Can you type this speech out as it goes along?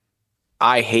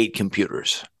I hate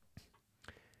computers.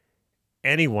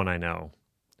 Anyone I know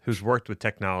who's worked with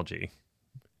technology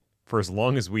for as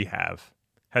long as we have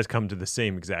has come to the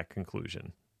same exact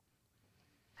conclusion.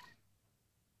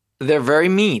 They're very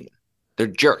mean. They're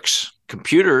jerks.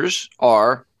 Computers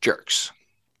are jerks.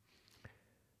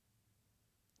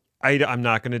 I'm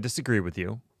not going to disagree with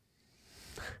you,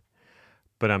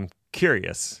 but I'm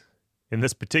curious in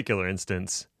this particular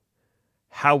instance,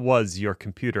 how was your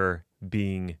computer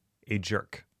being a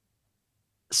jerk?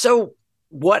 So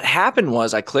what happened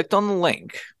was I clicked on the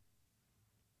link,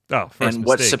 Oh, first and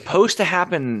what's mistake. supposed to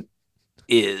happen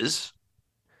is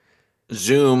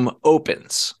Zoom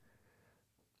opens.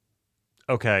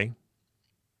 Okay.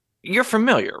 You're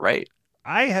familiar, right?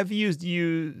 I have used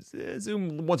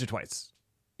Zoom once or twice.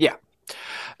 Yeah.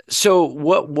 So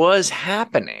what was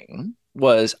happening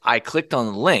was I clicked on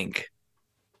the link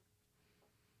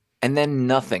and then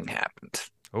nothing happened.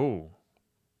 Oh,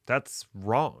 that's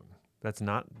wrong. That's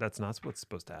not what's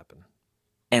supposed to happen.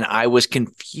 And I was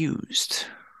confused.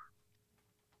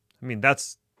 I mean,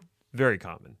 that's very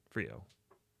common for you.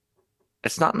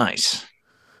 It's not nice.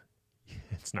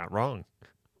 It's not wrong.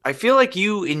 I feel like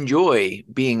you enjoy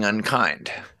being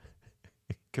unkind.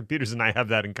 Computers and I have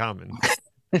that in common.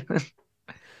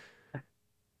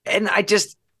 And I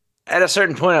just, at a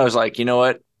certain point, I was like, you know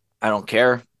what? I don't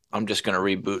care. I'm just going to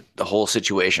reboot the whole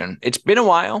situation. It's been a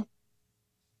while.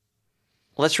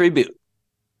 Let's reboot.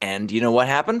 And you know what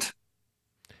happened?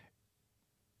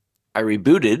 I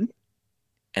rebooted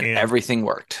and And everything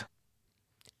worked.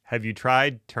 have you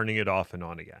tried turning it off and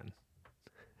on again?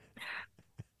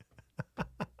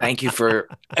 Thank you for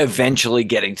eventually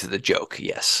getting to the joke.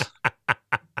 Yes.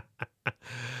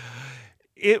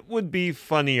 It would be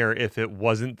funnier if it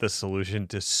wasn't the solution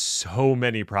to so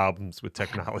many problems with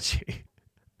technology.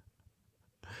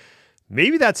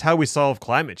 Maybe that's how we solve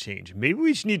climate change. Maybe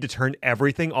we just need to turn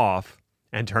everything off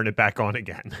and turn it back on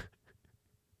again.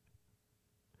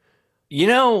 You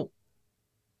know,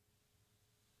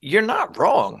 you're not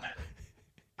wrong.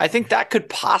 I think that could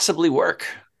possibly work.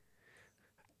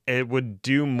 It would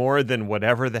do more than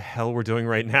whatever the hell we're doing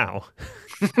right now.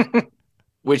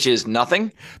 Which is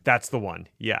nothing. That's the one.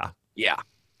 Yeah. Yeah.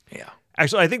 Yeah.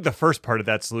 Actually, I think the first part of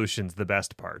that solution's the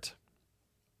best part.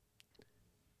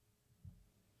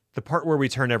 The part where we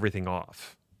turn everything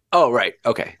off. Oh, right.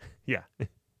 Okay. Yeah.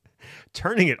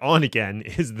 Turning it on again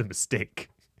is the mistake.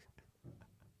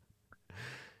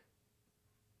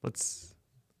 Let's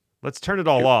turn it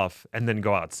all off and then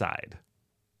go outside.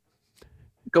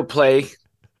 Go play.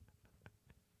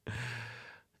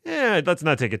 Yeah, let's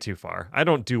not take it too far. I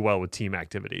don't do well with team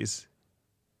activities.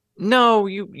 No,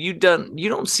 you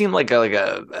don't seem like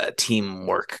a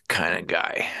teamwork kind of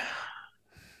guy.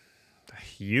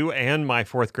 You and my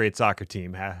fourth grade soccer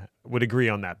team would agree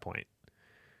on that point.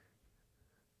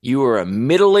 You are a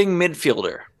middling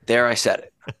midfielder. There, I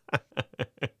said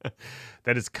it.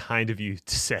 That is kind of you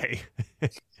to say.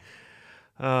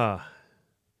 I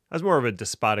was more of a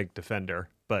despotic defender,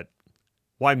 but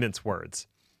why mince words?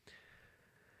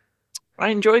 I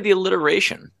enjoy the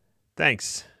alliteration.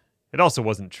 Thanks. It also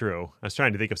wasn't true. I was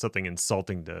trying to think of something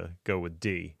insulting to go with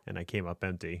D, and I came up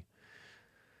empty.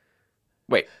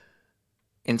 Wait,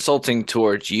 insulting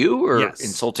towards you or Yes.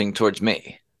 insulting towards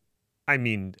me? I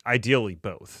mean, ideally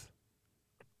both.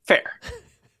 Fair.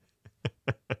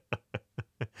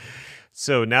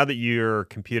 So now that your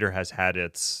computer has had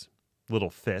its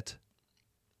little fit,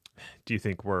 do you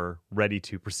think we're ready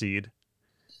to proceed?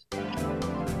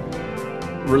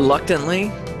 Reluctantly,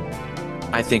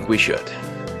 I think we should.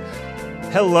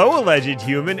 Hello, alleged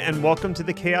human, and welcome to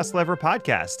the Chaos Lever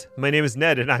podcast. My name is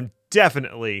Ned, and I'm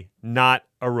definitely not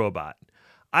a robot.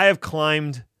 I have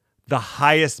climbed the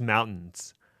highest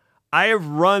mountains. I have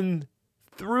run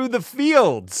through the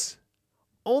fields,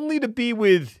 only to be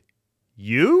with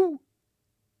you?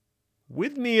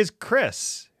 With me is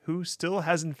Chris, who still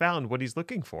hasn't found what he's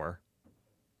looking for.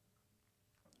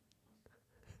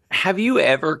 Have you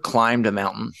ever climbed a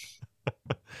mountain?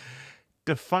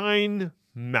 Define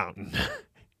mountain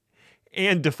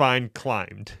and define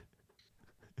climbed.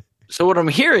 So what I'm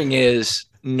hearing is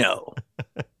no.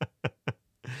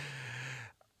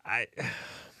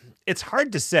 It's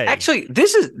hard to say. Actually,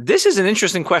 this is an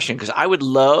interesting question because I would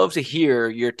love to hear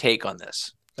your take on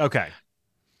this. Okay.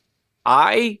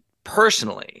 I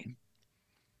personally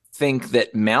think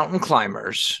that mountain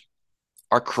climbers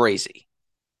are crazy.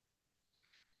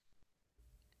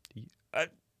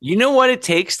 You know what it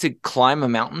takes to climb a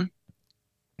mountain?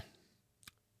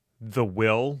 The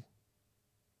will.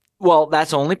 Well,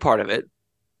 that's only part of it.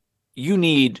 You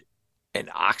need an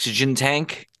oxygen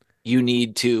tank. you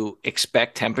need to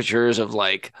expect temperatures of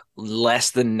like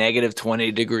less than negative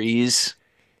 20 degrees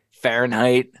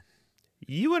Fahrenheit.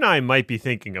 You and I might be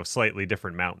thinking of slightly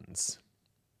different mountains.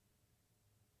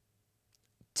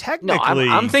 No, I'm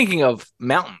Technically, thinking of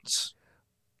mountains.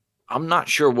 I'm not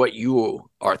sure what you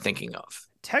are thinking of.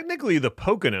 technically the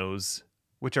Poconos,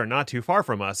 which are not too far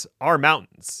from us, are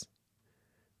mountains.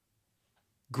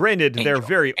 Granted, they're Angel,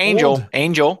 very angel, old.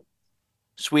 angel,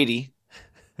 sweetie,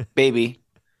 baby,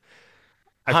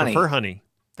 I prefer honey. honey.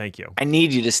 Thank you. I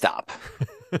need you to stop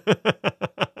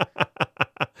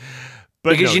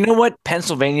But because no, you know what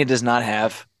Pennsylvania does not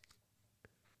have?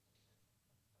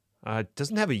 it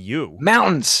doesn't have a U.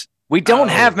 Mountains. We don't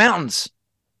have Oh, mountains.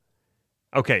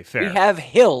 okay, We fair. have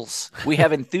hills. We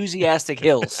have enthusiastic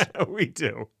hills. We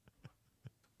do.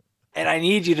 And I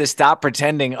need you to stop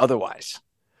pretending otherwise.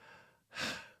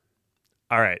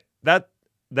 All right.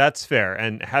 That's fair.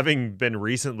 And having been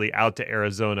recently out to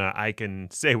Arizona, I can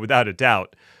say without a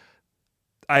doubt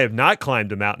I have not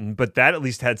climbed a mountain, but that at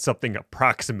least had something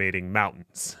approximating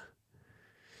mountains.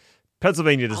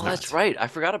 Pennsylvania does Oh, that's not. right. I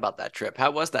forgot about that trip.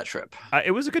 How was that trip?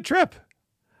 It was a good trip.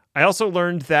 I also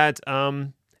learned that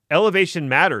elevation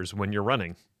matters when you're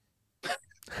running.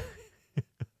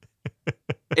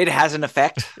 It has an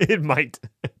effect. It might.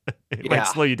 It might Yeah.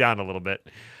 slow you down a little bit.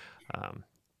 Um,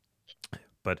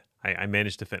 but I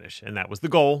managed to finish, and that was the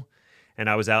goal. And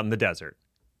I was out in the desert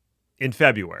in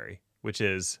February, which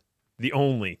is the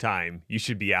only time you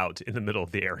should be out in the middle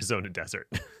of the Arizona desert.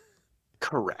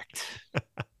 Correct.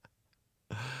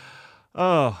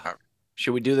 Oh,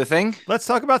 Should we do the thing? let's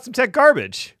talk about some tech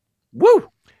garbage. Woo!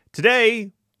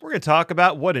 Today, we're going to talk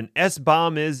about what an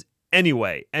SBOM is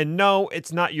anyway. And no,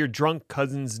 it's not your drunk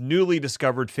cousin's newly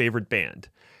discovered favorite band.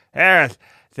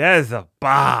 There's a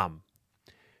bomb.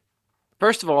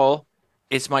 First of all,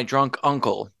 it's my drunk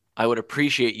uncle. I would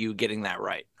appreciate you getting that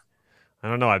right. I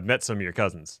don't know. I've met some of your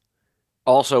cousins.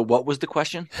 Also, what was the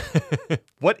question?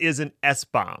 What is an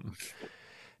SBOM?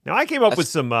 Now, I came up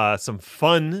with That's some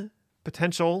fun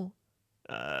potential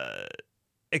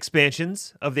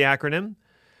expansions of the acronym.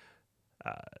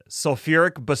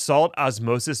 Sulfuric basalt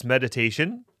osmosis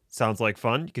meditation. Sounds like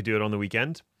fun. You could do it on the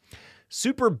weekend.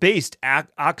 Super based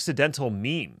occidental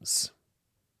memes.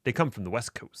 They come from the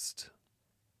West Coast.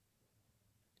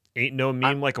 Ain't no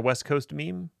meme like a West Coast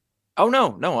meme. oh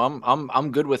no,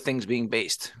 I'm good with things being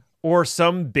based. Or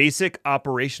some basic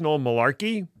operational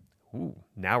malarkey. Ooh,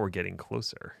 now we're getting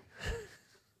closer.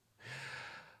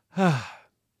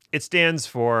 It stands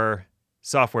for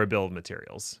software bill of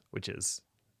materials, which is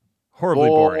horribly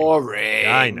boring.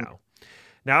 I know.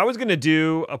 Now, I was going to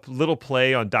do a little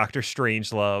play on Dr.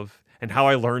 Strangelove and how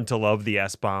I learned to love the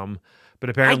S-bomb, but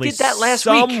apparently did that last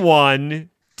week. someone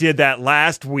did that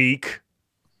last week.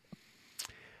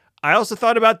 I also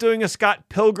thought about doing a Scott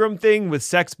Pilgrim thing with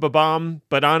Sex Babam,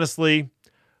 but honestly,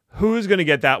 who's going to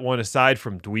get that one aside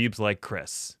from dweebs like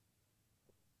Chris?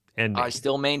 And me. I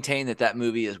still maintain that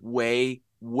movie is way,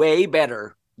 way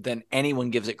better than anyone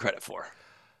gives it credit for.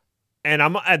 And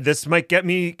this might get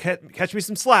me catch me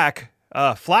some slack.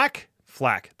 Flack.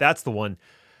 That's the one.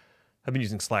 I've been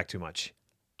using Slack too much.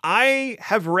 I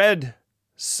have read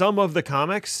some of the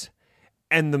comics,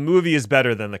 and the movie is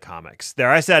better than the comics. There,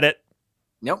 I said it.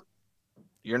 Nope.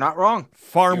 You're not wrong.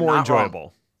 Far You're more not wrong.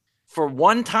 enjoyable. For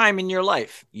one time in your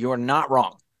life, you're not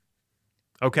wrong.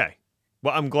 Okay.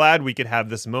 Well, I'm glad we could have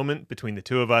this moment between the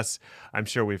two of us. I'm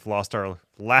sure we've lost our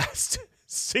last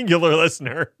singular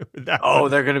listener. Oh,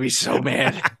 they're going to be so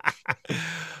mad.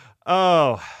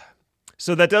 Oh,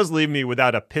 so that does leave me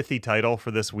without a pithy title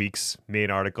for this week's main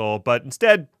article, but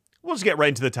instead, we'll just get right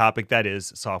into the topic that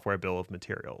is software bill of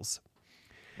materials.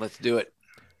 Let's do it.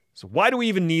 So why do we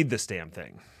even need this damn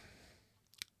thing?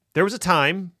 There was a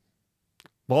time,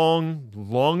 long,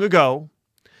 long ago,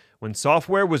 when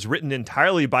software was written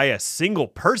entirely by a single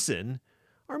person,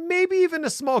 or maybe even a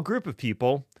small group of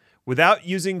people, without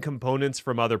using components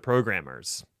from other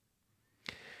programmers.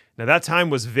 Now, that time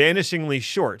was vanishingly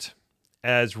short,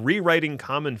 as rewriting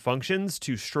common functions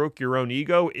to stroke your own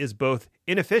ego is both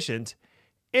inefficient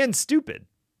and stupid.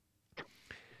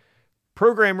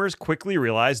 Programmers quickly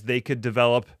realized they could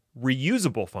develop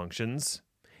reusable functions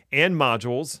and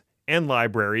modules and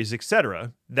libraries,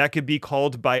 etc., that could be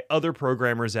called by other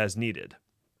programmers as needed.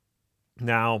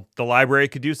 Now, the library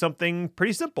could do something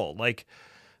pretty simple, like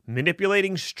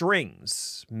manipulating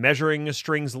strings, measuring a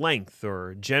string's length,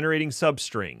 or generating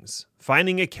substrings,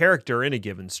 finding a character in a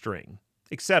given string,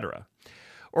 etc.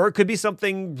 Or it could be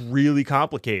something really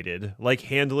complicated, like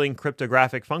handling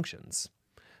cryptographic functions,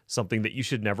 something that you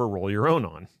should never roll your own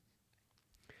on.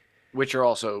 Which are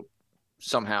also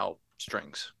somehow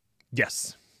strings.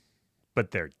 Yes,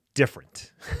 but they're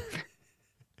different.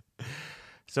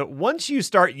 So once you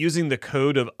start using the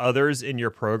code of others in your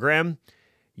program,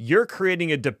 you're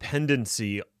creating a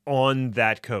dependency on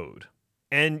that code.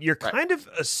 And you're Right. kind of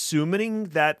assuming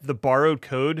that the borrowed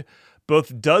code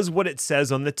both does what it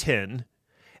says on the tin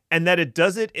and that it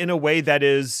does it in a way that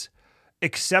is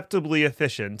acceptably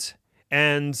efficient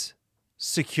and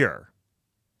secure.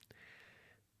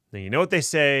 Now, you know what they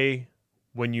say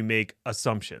when you make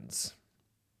assumptions.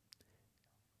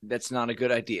 That's not a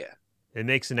good idea. It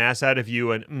makes an ass out of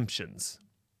you and umptions.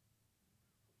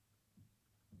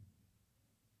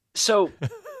 So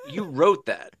you wrote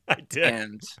that, I did.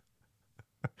 and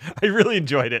I really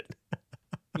enjoyed it.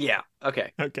 yeah,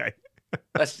 okay. Okay.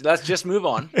 Let's just move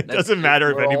on. It doesn't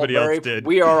matter if anybody else did.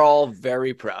 We are all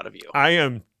very proud of you. I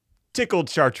am tickled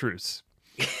chartreuse.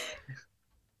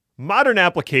 Modern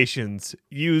applications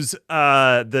use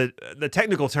the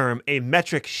technical term a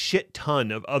metric shit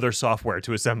ton of other software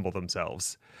to assemble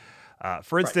themselves.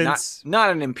 For Right, instance,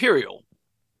 not an imperial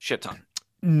shit ton.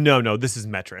 no, this is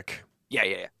metric.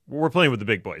 Yeah. We're playing with the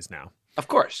big boys now. Of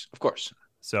course.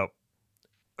 So,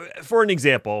 for an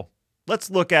example, let's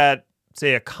look at,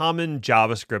 say, a common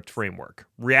JavaScript framework,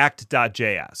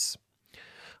 React.js.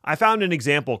 I found an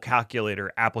example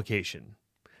calculator application.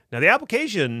 Now, the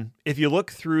application, if you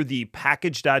look through the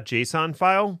package.json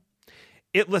file,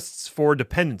 it lists 4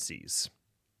 dependencies.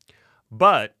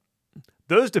 But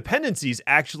those dependencies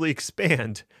actually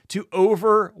expand to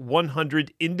over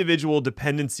 100 individual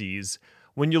dependencies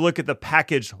when you look at the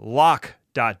package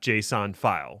lock.json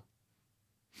file,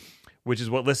 which is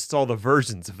what lists all the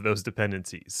versions of those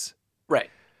dependencies. Right.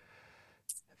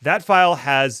 That file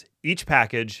has each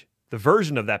package, the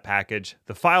version of that package,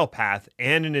 the file path,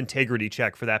 and an integrity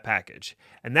check for that package.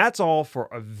 And that's all for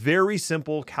a very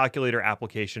simple calculator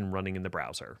application running in the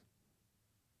browser.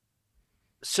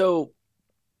 So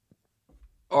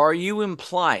are you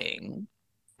implying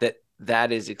that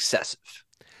that is excessive?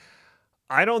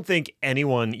 I don't think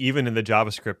anyone, even in the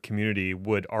JavaScript community,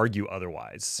 would argue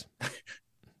otherwise.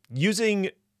 Using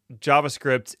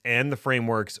JavaScript and the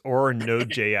frameworks or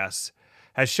Node.js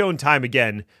has shown time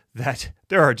again that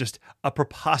there are just a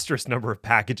preposterous number of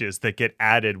packages that get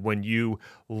added when you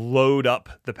load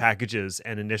up the packages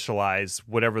and initialize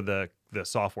whatever the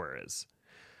software is.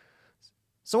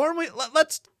 So aren't we,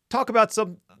 let's talk about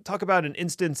an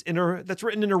instance that's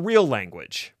written in a real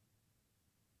language.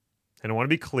 And I want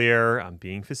to be clear, I'm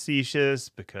being facetious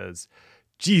because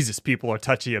Jesus, people are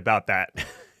touchy about that.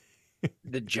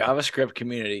 The JavaScript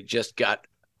community just got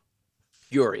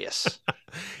furious.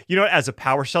 You know what? As a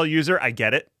PowerShell user, I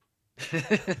get it.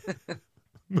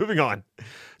 Moving on.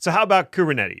 So how about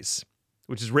Kubernetes,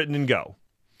 which is written in Go?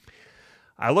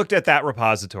 I looked at that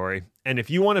repository, and if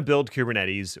you want to build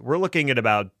Kubernetes, we're looking at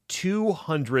about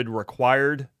 200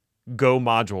 required Go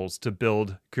modules to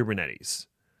build Kubernetes.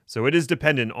 So it is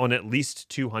dependent on at least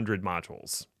 200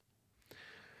 modules.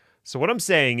 So what I'm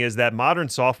saying is that modern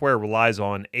software relies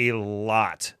on a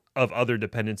lot of other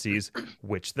dependencies,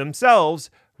 which themselves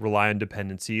rely on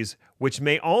dependencies, which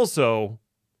may also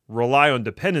rely on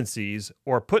dependencies,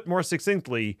 or put more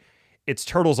succinctly, it's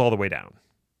turtles all the way down.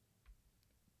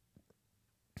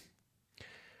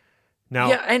 Now,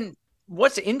 yeah, and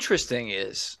what's interesting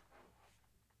is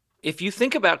if you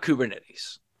think about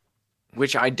Kubernetes,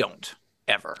 which I don't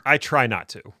ever. I try not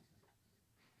to.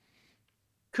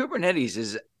 Kubernetes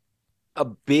is a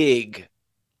big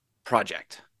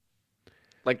project.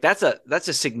 Like that's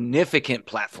a significant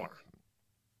platform.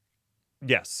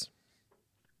 Yes.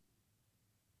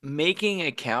 Making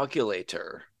a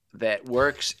calculator that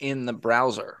works in the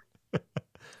browser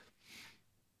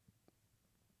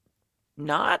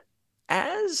not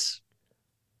as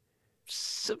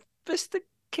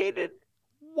sophisticated.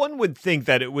 One would think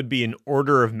that it would be an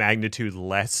order of magnitude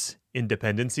less in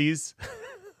dependencies.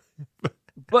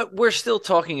 But we're still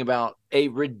talking about a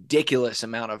ridiculous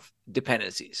amount of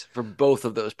dependencies for both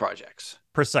of those projects.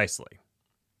 Precisely.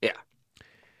 Yeah.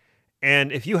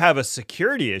 And if you have a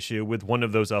security issue with one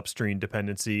of those upstream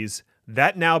dependencies,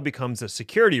 that now becomes a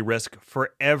security risk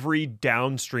for every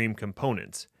downstream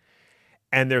component.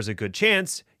 And there's a good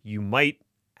chance you might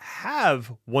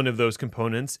have one of those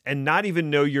components and not even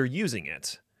know you're using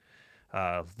it.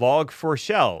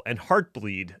 Log4Shell and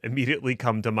Heartbleed immediately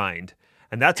come to mind.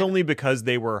 And that's only because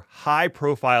they were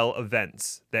high-profile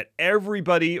events that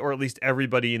everybody, or at least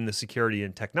everybody in the security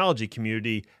and technology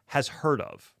community, has heard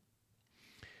of.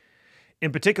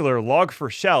 In particular,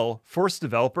 Log4Shell forced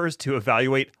developers to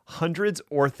evaluate hundreds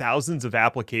or thousands of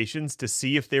applications to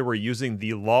see if they were using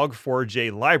the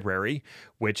Log4j library,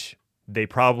 which they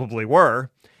probably were,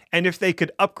 and if they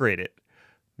could upgrade it.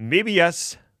 Maybe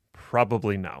yes,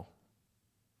 probably no.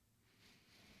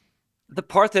 The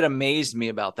part that amazed me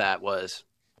about that was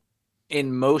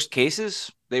in most cases,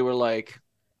 they were like,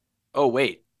 oh,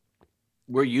 wait,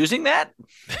 we're using that?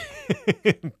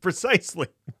 Precisely.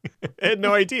 I had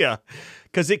no idea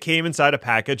because it came inside a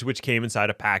package, which came inside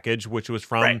a package, which was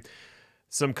Right. from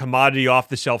some commodity off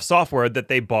the shelf software that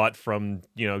they bought from,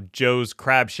 Joe's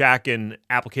Crab Shack and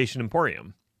Application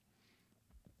Emporium.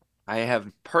 I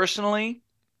have personally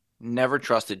never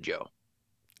trusted Joe.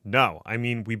 No, I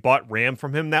mean, we bought RAM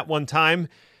from him that one time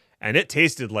and it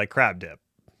tasted like crab dip.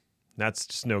 That's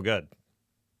just no good.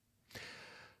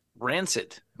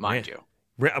 Rancid, mind you.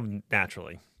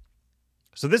 Naturally.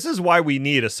 So this is why we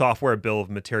need a software bill of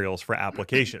materials for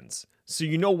applications. So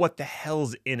you know what the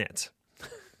hell's in it.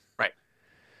 Right.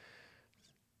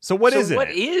 So what So is in what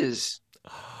it? is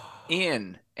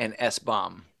in an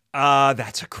SBOM?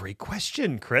 That's a great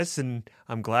question, Chris, and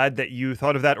I'm glad that you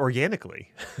thought of that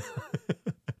organically.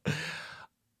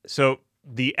 So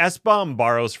the SBOM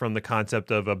borrows from the concept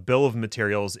of a bill of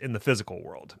materials in the physical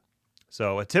world.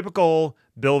 So a typical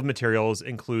bill of materials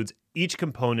includes each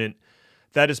component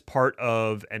that is part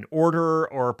of an order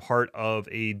or part of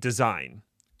a design.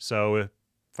 So if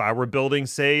I were building,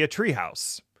 say, a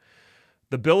treehouse,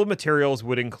 the bill of materials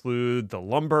would include the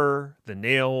lumber, the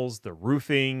nails, the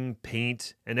roofing,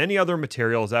 paint, and any other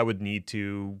materials I would need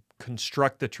to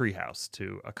construct the treehouse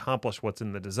to accomplish what's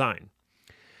in the design.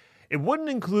 It wouldn't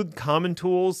include common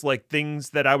tools like things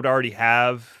that I would already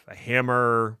have, a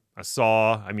hammer, a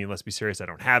saw. I mean, let's be serious, I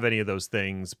don't have any of those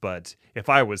things, but if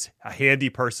I was a handy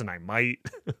person, I might.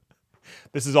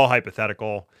 This is all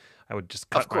hypothetical. I would just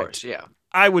cut Of course, yeah.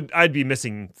 I'd be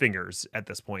missing fingers at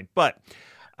this point, but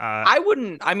I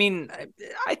wouldn't, I mean,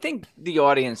 I think the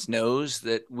audience knows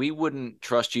that we wouldn't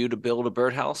trust you to build a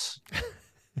birdhouse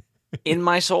in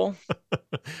my soul.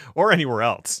 or anywhere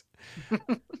else.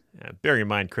 Bearing in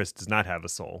mind, Chris does not have a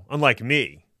soul, unlike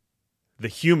me, the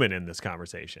human in this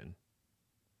conversation.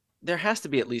 There has to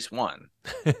be at least one.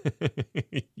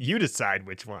 You decide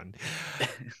which one.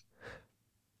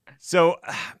 So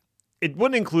it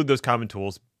wouldn't include those common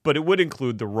tools, but it would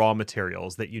include the raw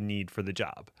materials that you need for the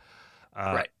job.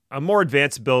 Right. A more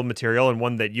advanced bill of material, and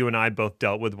one that you and I both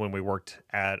dealt with when we worked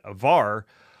at a VAR,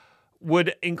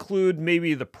 would include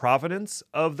maybe the provenance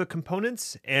of the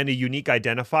components and a unique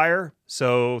identifier.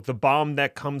 So the BOM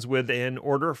that comes with an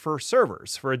order for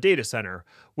servers for a data center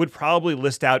would probably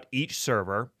list out each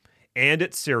server and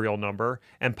its serial number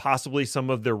and possibly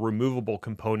some of the removable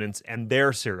components and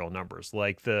their serial numbers,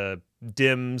 like the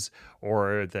DIMMs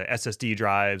or the SSD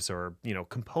drives or,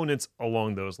 components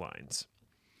along those lines.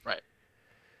 Right.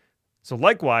 So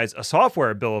likewise, a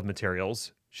software bill of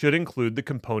materials should include the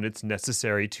components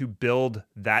necessary to build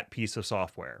that piece of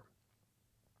software.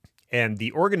 And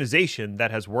the organization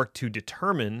that has worked to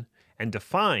determine and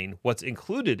define what's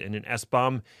included in an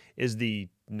SBOM is the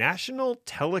National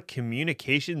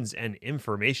Telecommunications and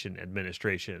Information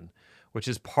Administration, which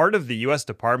is part of the U.S.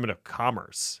 Department of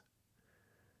Commerce.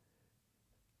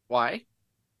 Why?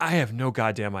 I have no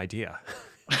goddamn idea.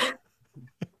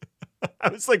 I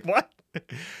was like, what?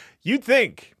 You would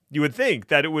think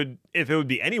that if it would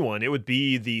be anyone, it would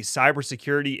be the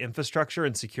Cybersecurity Infrastructure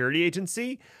and Security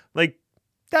Agency. Like,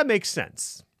 that makes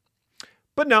sense.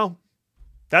 But no,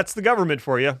 that's the government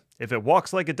for you. If it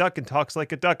walks like a duck and talks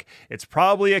like a duck, it's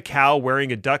probably a cow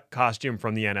wearing a duck costume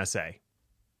from the NSA.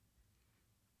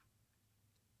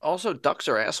 Also, ducks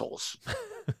are assholes.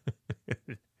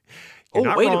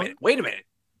 You're Wait wrong. a minute. Wait a minute.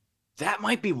 That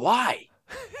might be why.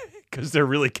 Because they're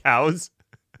really cows.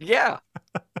 Yeah.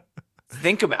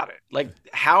 Think about it. Like,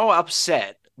 how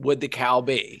upset would the cow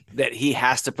be that he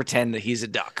has to pretend that he's a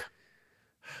duck?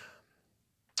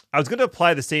 I was going to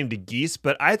apply the same to geese,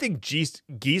 but I think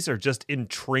geese are just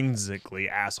intrinsically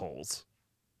assholes.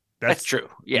 That's true.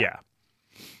 Yeah.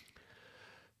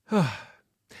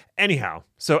 Anyhow,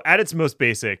 so at its most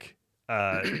basic,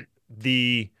 was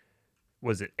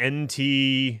it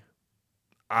NTIA?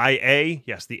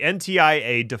 Yes, the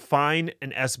NTIA define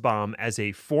an SBOM as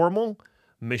a formal,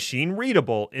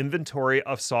 machine-readable inventory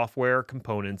of software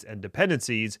components and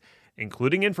dependencies,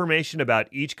 including information about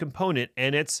each component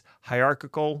and its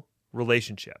hierarchical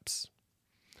relationships.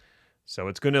 So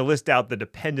it's going to list out the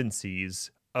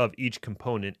dependencies of each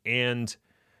component and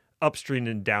upstream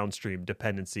and downstream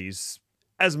dependencies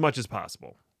as much as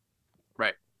possible.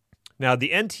 Right. Now, the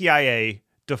NTIA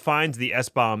defines the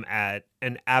SBOM at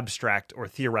an abstract or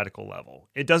theoretical level.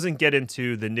 It doesn't get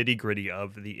into the nitty-gritty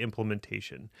of the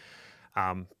implementation.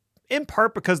 In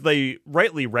part because they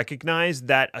rightly recognize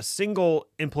that a single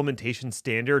implementation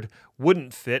standard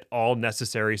wouldn't fit all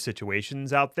necessary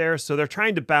situations out there, so they're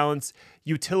trying to balance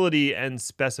utility and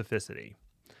specificity.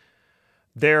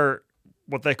 They're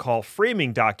what they call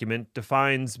framing document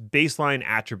defines baseline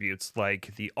attributes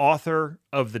like the author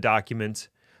of the document,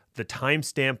 the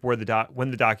timestamp where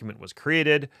when the document was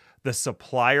created, the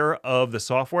supplier of the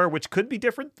software, which could be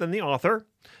different than the author,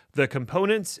 the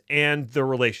components, and the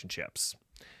relationships.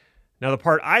 Now, the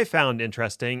part I found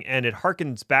interesting, and it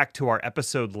harkens back to our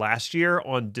episode last year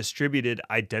on distributed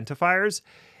identifiers,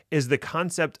 is the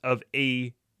concept of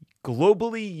a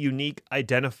globally unique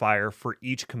identifier for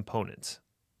each component.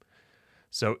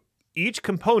 So each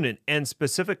component, and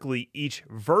specifically each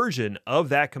version of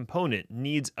that component,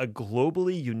 needs a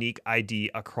globally unique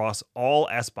ID across all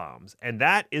SBOMs, and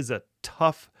that is a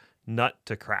tough nut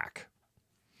to crack.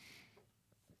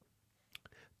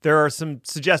 There are some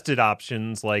suggested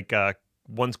options, like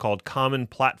one's called Common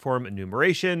Platform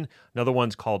Enumeration, another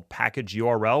one's called Package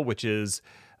URL, which is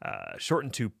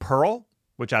shortened to Perl,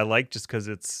 which I like just because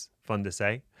it's fun to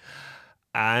say.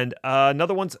 And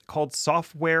another one's called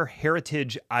Software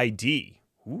Heritage ID.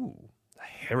 Ooh,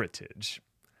 heritage.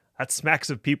 That smacks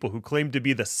of people who claim to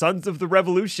be the sons of the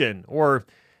revolution or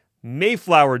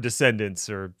Mayflower descendants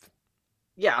or...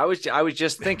 Yeah, I was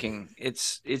just thinking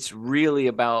it's really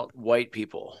about white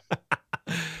people.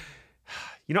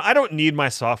 You know, I don't need my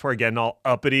software getting all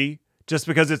uppity just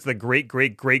because it's the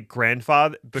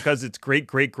great-great-great-grandfather, because its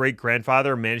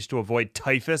great-great-great-grandfather managed to avoid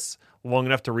typhus long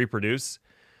enough to reproduce.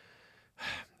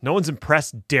 No one's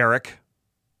impressed, Derek.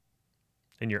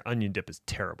 And your onion dip is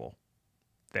terrible.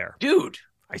 There. Dude.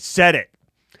 I said it.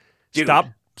 Dude.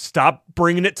 Stop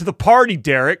bringing it to the party,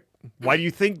 Derek. Why do you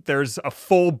think there's a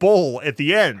full bowl at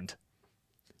the end?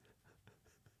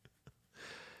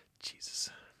 Jesus.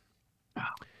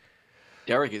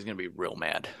 Derek is going to be real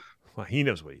mad. Well, he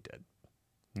knows what he did.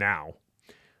 Now.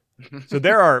 So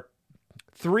there are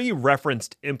 3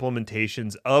 referenced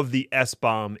implementations of the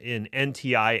SBOM in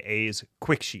NTIA's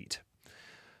quick sheet.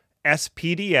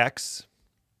 SPDX,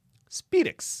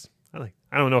 SPEDX. I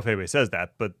don't know if anybody says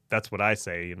that, but that's what I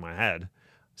say in my head.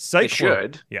 They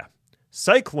should. Yeah.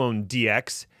 Cyclone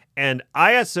DX, and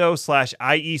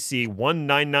ISO/IEC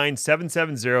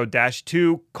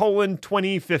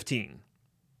 199770-2:2015.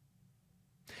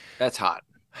 That's hot.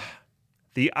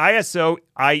 The ISO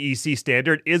IEC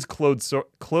standard is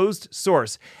closed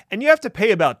source, and you have to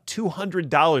pay about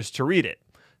 $200 to read it.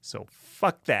 So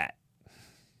fuck that.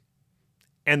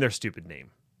 And their stupid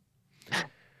name.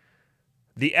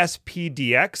 The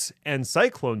SPDX and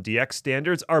Cyclone DX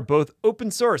standards are both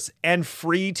open source and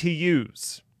free to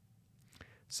use.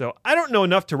 So I don't know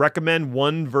enough to recommend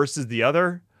one versus the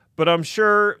other, but I'm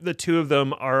sure the two of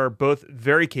them are both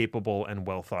very capable and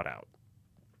well thought out.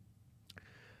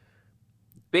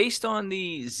 Based on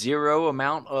the zero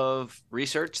amount of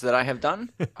research that I have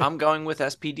done, I'm going with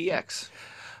SPDX.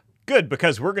 Good,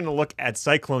 because we're going to look at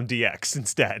Cyclone DX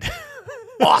instead.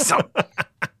 Awesome.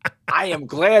 I am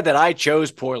glad that I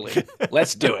chose poorly.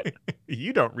 Let's do it.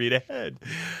 You don't read ahead.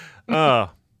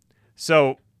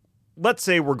 So let's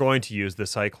say we're going to use the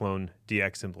Cyclone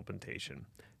DX implementation.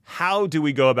 How do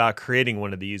we go about creating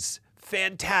one of these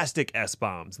fantastic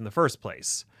SBOMs in the first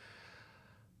place?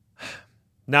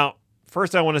 Now,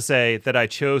 first I want to say that I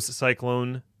chose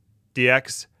Cyclone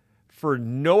DX for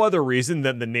no other reason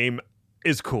than the name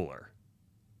is cooler.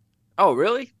 Oh,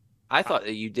 really? I thought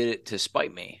that you did it to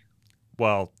spite me.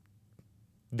 Well,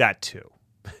 that too.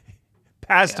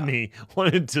 Past me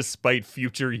wanted to spite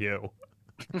future you.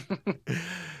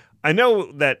 I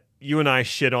know that you and I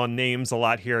shit on names a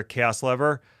lot here at Chaos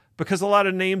Lever because a lot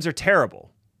of names are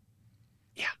terrible.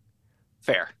 Yeah,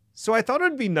 fair. So I thought it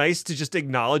would be nice to just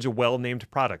acknowledge a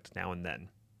well-named product now and then.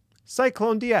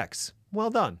 Cyclone DX.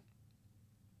 Well done.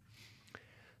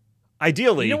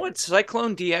 Ideally... You know what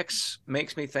Cyclone DX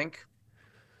makes me think?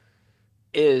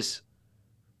 Is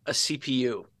a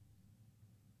CPU.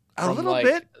 A little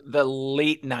bit? The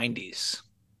late 90s.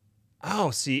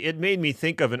 Oh, see, it made me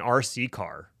think of an RC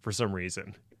car for some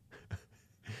reason.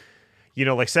 You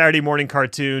know, like Saturday morning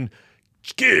cartoon...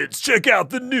 Kids, check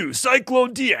out the new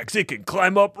Cyclone DX. It can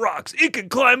climb up rocks. It can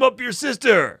climb up your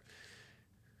sister.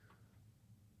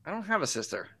 I don't have a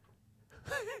sister.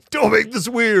 Don't make this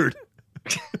weird.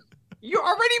 You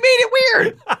already made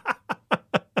it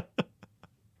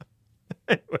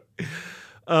weird.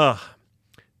 Anyway.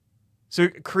 So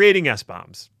creating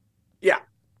SBOMs. Yeah.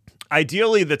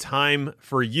 Ideally, the time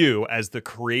for you as the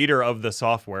creator of the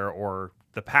software or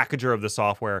the packager of the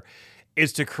software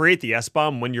is to create the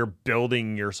SBOM when you're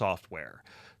building your software.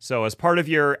 So as part of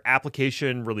your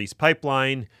application release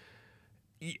pipeline,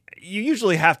 you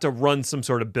usually have to run some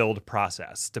sort of build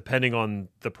process, depending on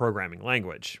the programming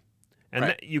language. And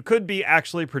right. You could be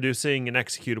actually producing an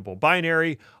executable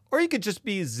binary, or you could just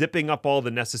be zipping up all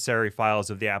the necessary files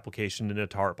of the application in a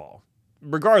tarball.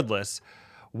 regardless,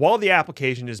 while the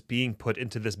application is being put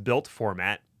into this built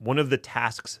format, one of the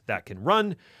tasks that can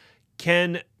run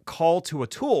can call to a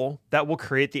tool that will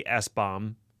create the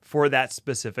SBOM for that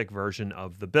specific version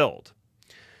of the build.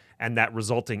 And that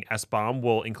resulting SBOM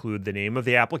will include the name of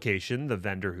the application, the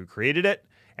vendor who created it,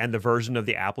 and the version of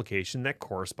the application that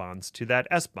corresponds to that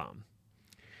SBOM.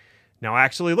 Now, I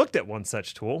actually looked at one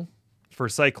such tool for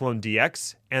Cyclone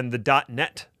DX and the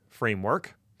 .NET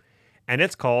framework, and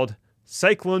it's called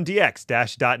Cyclone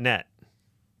DX-.NET.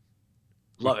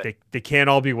 Love it. They can't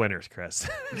all be winners, Chris.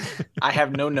 I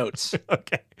have no notes.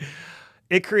 Okay.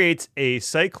 It creates a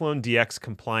Cyclone DX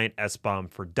compliant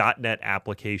SBOM for .NET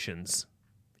applications,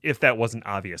 if that wasn't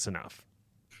obvious enough.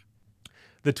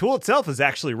 The tool itself is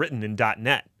actually written in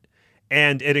 .NET,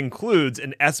 and it includes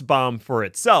an SBOM for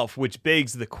itself, which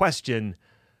begs the question,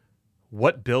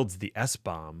 what builds the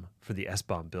SBOM for the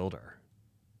SBOM builder?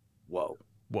 Whoa.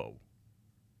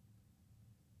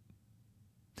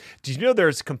 Did you know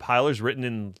there's compilers written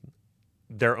in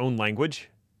their own language?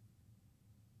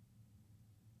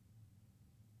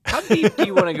 How deep do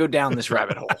you want to go down this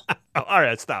rabbit hole? Oh, all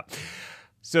right, stop.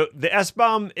 So the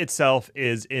SBOM itself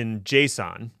is in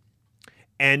JSON,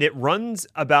 and it runs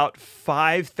about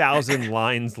 5,000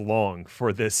 lines long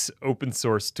for this open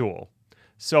source tool.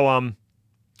 So I'm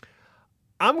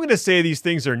going to say these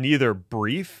things are neither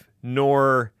brief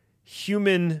nor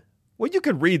human. Well, you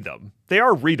could read them. They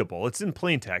are readable. It's in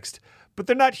plain text, but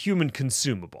they're not human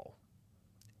consumable.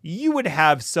 You would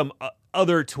have some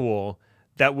other tool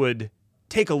that would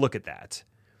take a look at that.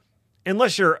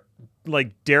 Unless you're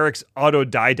like Derek's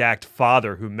autodidact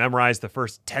father who memorized the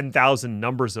first 10,000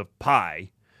 numbers of pi.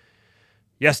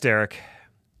 Yes, Derek,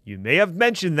 you may have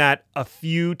mentioned that a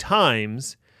few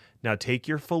times. Now take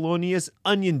your felonious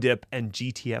onion dip and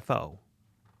GTFO. All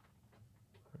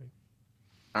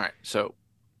right, so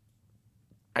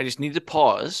I just need to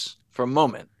pause for a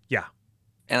moment. Yeah.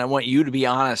 And I want you to be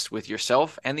honest with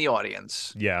yourself and the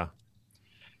audience. Yeah.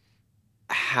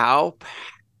 How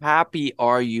happy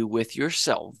are you with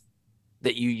yourself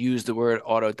that you use the word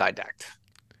autodidact?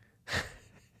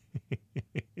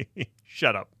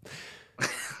 Shut up.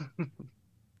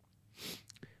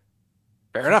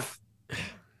 Fair enough.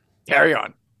 Carry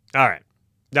on. All right.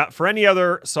 Now, for any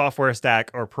other software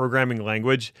stack or programming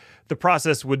language, the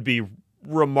process would be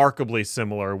remarkably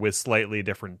similar with slightly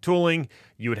different tooling.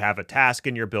 You would have a task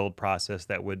in your build process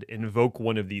that would invoke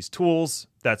one of these tools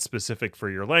that's specific for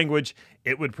your language.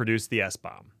 It would produce the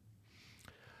SBOM.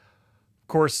 Of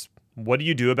course, what do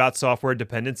you do about software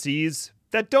dependencies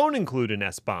that don't include an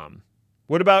SBOM?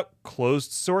 What about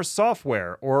closed source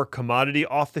software or commodity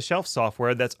off-the-shelf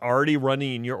software that's already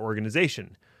running in your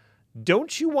organization?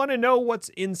 Don't you want to know what's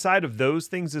inside of those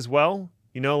things as well?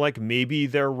 You know, like maybe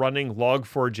they're running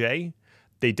Log4j.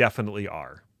 They definitely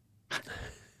are.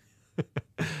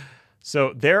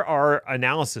 So there are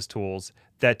analysis tools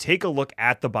that take a look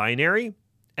at the binary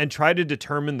and try to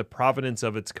determine the provenance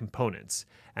of its components.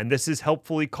 And this is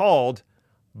helpfully called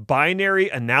binary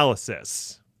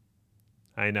analysis.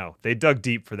 I know, they dug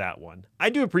deep for that one.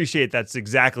 I do appreciate that's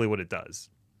exactly what it does.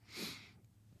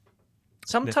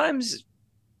 Sometimes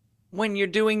when you're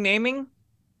doing naming,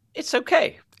 it's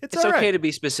okay. It's all okay right to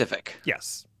be specific.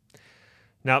 Yes.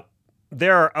 Now,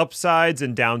 there are upsides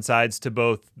and downsides to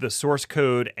both the source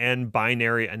code and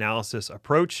binary analysis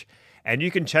approach, and you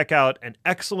can check out an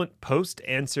excellent post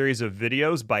and series of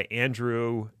videos by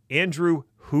Andrew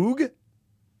Hoog.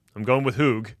 I'm going with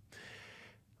Hoog.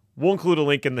 We'll include a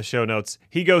link in the show notes.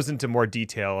 He goes into more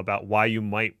detail about why you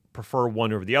might prefer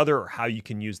one over the other or how you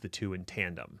can use the two in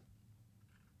tandem.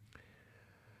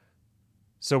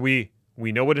 So we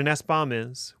know what an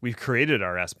SBOM is. We've created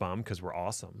our SBOM because we're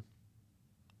awesome.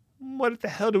 What the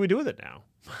hell do we do with it now?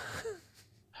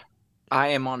 I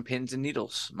am on pins and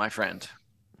needles, my friend.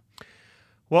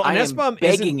 Well, an I am SBOM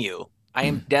begging you. I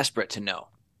am desperate to know.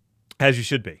 As you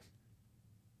should be.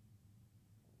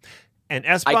 An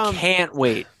SBOM. I can't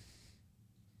wait.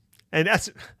 And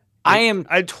I am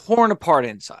torn apart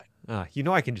inside. You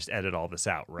know I can just edit all this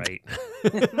out, right?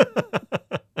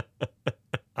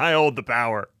 I hold the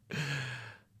power.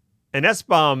 An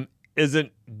SBOM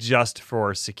isn't just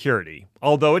for security,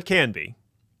 although it can be.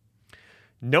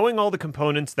 Knowing all the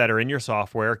components that are in your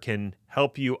software can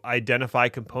help you identify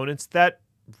components that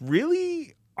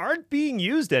really aren't being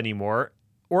used anymore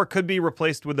or could be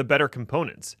replaced with the better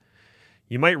components.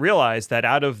 You might realize that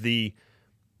out of the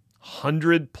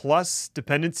 100+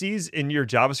 dependencies in your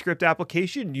JavaScript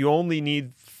application, you only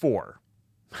need 4.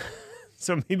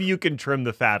 So maybe you can trim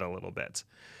the fat a little bit.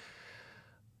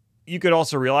 You could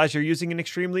also realize you're using an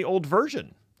extremely old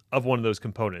version of one of those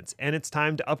components, and it's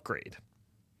time to upgrade.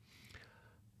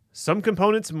 Some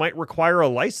components might require a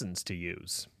license to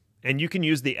use, and you can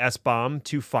use the SBOM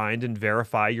to find and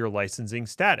verify your licensing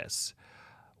status.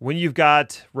 When you've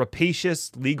got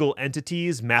rapacious legal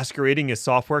entities masquerading as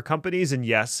software companies, and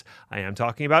yes, I am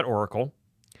talking about Oracle,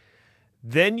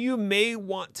 then you may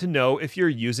want to know if you're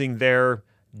using their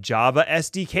Java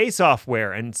SDK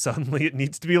software and suddenly it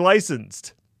needs to be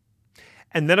licensed.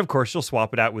 And then, of course, you'll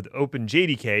swap it out with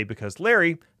OpenJDK because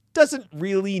Larry doesn't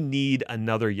really need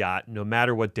another yacht, no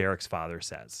matter what Derek's father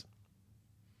says.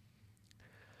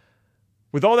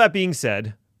 With all that being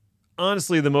said,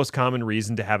 honestly, the most common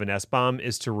reason to have an SBOM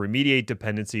is to remediate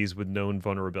dependencies with known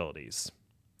vulnerabilities.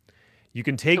 You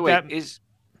can take that. Is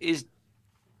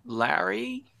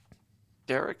Larry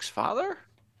Derek's father?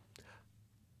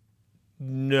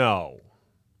 No.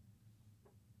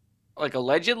 Like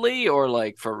allegedly or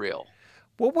like for real?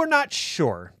 Well, we're not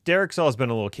sure. Derek's always been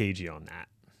a little cagey on that.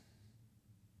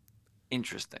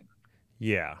 Interesting.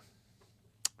 Yeah.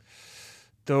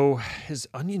 Though his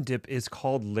onion dip is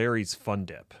called Larry's Fun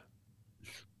Dip.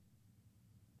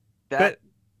 That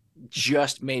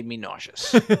just made me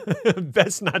nauseous.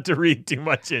 Best not to read too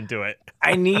much into it.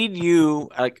 I need you,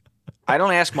 like, I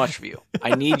don't ask much of you.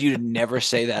 I need you to never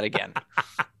say that again.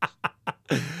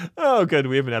 Oh, good.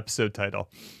 We have an episode title.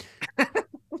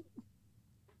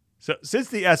 So, since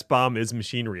the SBOM is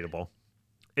machine readable,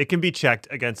 it can be checked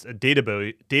against a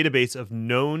database of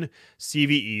known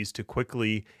CVEs to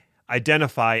quickly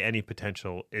identify any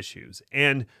potential issues.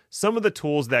 And some of the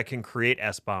tools that can create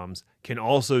SBOMs can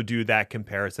also do that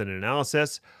comparison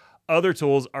analysis. Other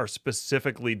tools are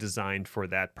specifically designed for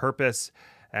that purpose.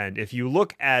 And if you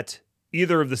look at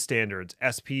either of the standards,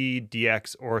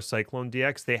 SPDX or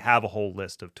CycloneDX, they have a whole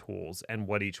list of tools and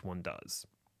what each one does.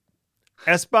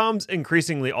 SBOMs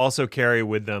increasingly also carry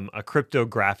with them a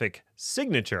cryptographic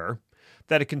signature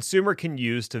that a consumer can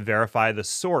use to verify the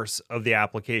source of the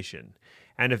application.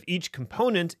 And if each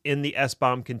component in the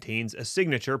SBOM contains a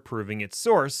signature proving its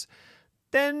source,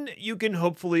 then you can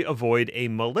hopefully avoid a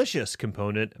malicious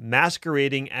component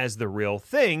masquerading as the real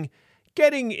thing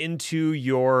getting into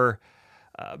your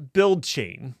build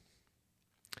chain.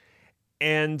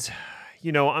 And,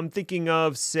 I'm thinking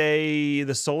of, say,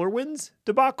 the SolarWinds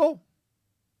debacle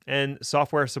and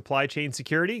software supply chain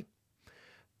security.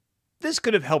 This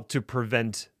could have helped to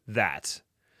prevent that.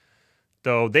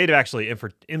 Though they'd have actually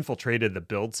infiltrated the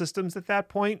build systems at that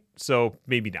point, so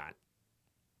maybe not.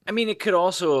 I mean, it could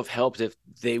also have helped if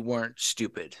they weren't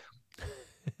stupid.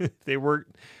 They were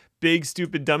big,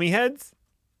 stupid dummy heads?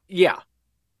 Yeah.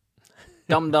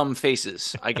 Dumb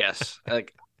faces, I guess.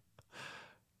 Like,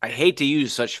 I hate to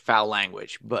use such foul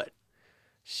language, but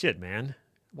shit, man.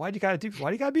 Why do you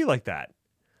gotta be like that?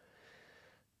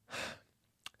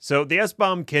 So the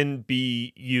SBOM can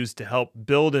be used to help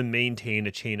build and maintain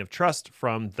a chain of trust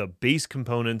from the base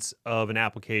components of an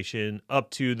application up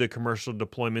to the commercial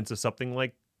deployments of something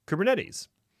like Kubernetes.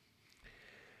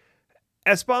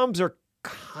 SBOMs are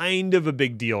kind of a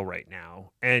big deal right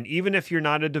now. And even if you're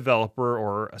not a developer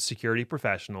or a security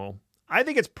professional, I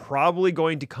think it's probably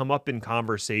going to come up in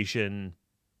conversation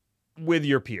with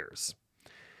your peers.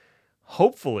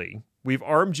 Hopefully, we've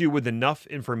armed you with enough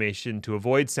information to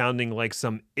avoid sounding like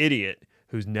some idiot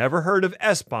who's never heard of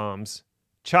SBOMs,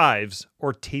 chives,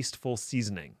 or tasteful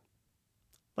seasoning.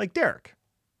 Like Derek.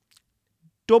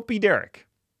 Don't be Derek.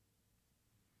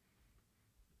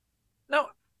 Now,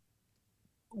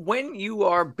 when you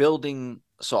are building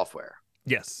software,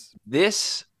 yes,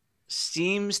 this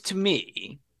seems to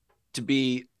me to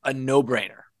be a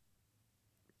no-brainer.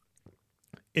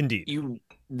 Indeed. You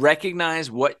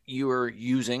recognize what you're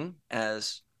using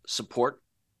as support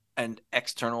and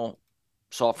external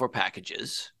software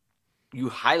packages. You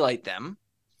highlight them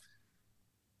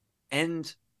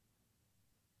and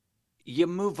you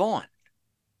move on.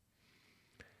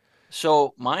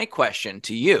 So my question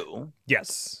to you,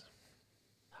 yes,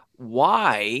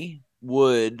 why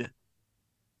would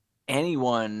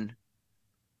anyone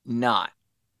not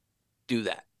do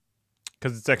that?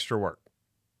 Because it's extra work.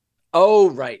 Oh,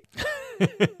 right.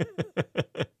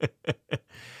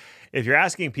 If you're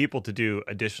asking people to do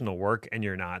additional work and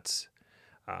you're not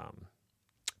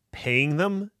paying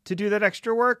them to do that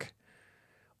extra work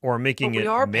or making it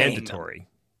mandatory,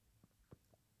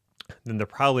 then they're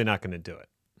probably not going to do it.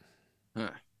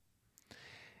 Huh.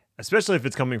 Especially if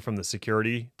it's coming from the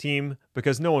security team,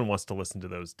 because no one wants to listen to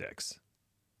those dicks.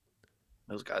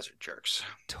 Those guys are jerks.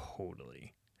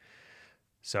 Totally.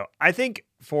 So I think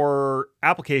for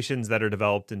applications that are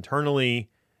developed internally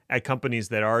at companies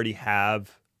that already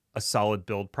have a solid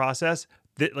build process,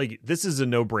 this is a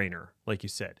no-brainer, like you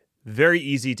said. Very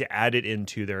easy to add it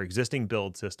into their existing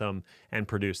build system and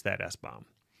produce that SBOM.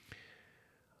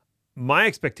 my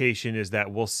expectation is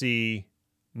that we'll see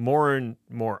more and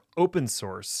more open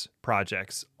source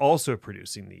projects also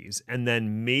producing these, and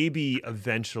then maybe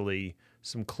eventually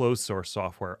some closed source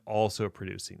software also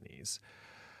producing these.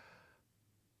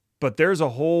 But there's a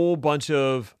whole bunch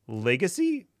of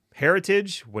legacy,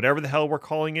 heritage, whatever the hell we're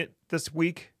calling it this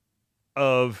week,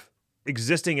 of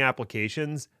existing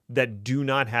applications that do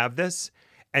not have this,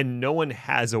 and no one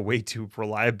has a way to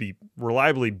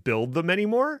reliably build them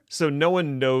anymore. So no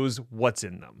one knows what's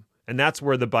in them. And that's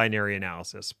where the binary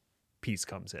analysis piece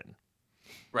comes in.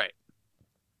 Right.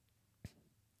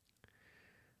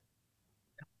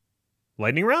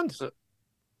 Lightning round? So,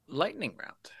 lightning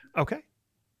round. Okay.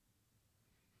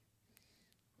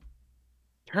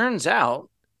 Turns out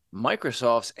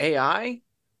Microsoft's AI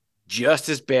just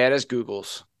as bad as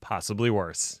Google's. Possibly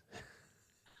worse.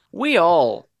 We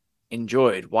all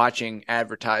enjoyed watching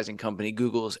advertising company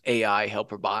Google's AI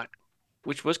helper bot,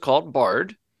 which was called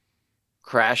Bard,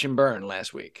 crash and burn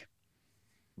last week.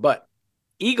 But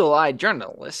eagle-eyed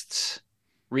journalists,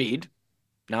 read,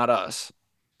 not us,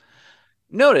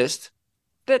 noticed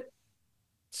that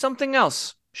something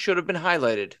else should have been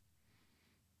highlighted.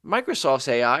 Microsoft's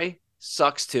AI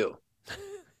sucks too.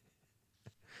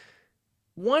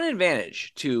 One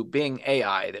advantage to Bing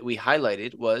AI that we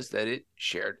highlighted was that it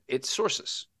shared its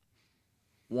sources.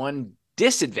 One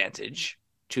disadvantage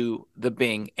to the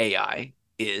Bing AI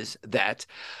is that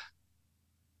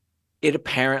it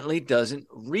apparently doesn't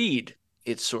read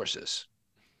its sources.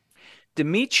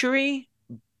 Dmitry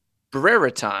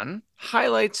Brereton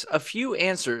highlights a few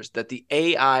answers that the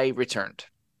AI returned.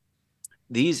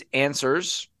 These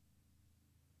answers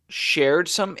shared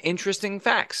some interesting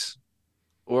facts,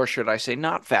 or should I say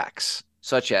not facts,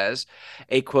 such as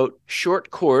a, quote,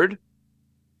 short cord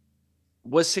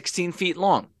was 16 feet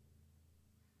long.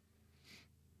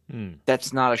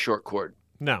 That's not a short cord.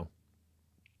 No.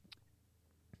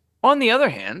 On the other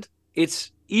hand,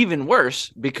 it's even worse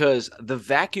because the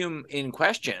vacuum in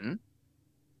question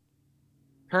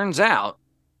turns out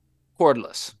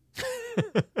cordless.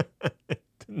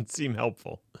 Didn't seem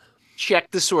helpful. Check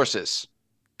the sources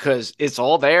because it's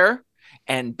all there,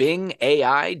 and Bing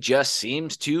AI just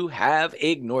seems to have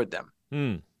ignored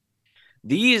them.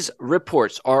 These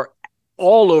reports are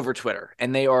all over Twitter,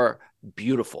 and they are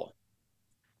beautiful.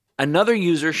 Another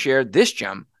user shared this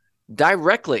gem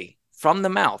directly from the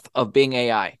mouth of Bing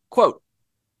AI. Quote,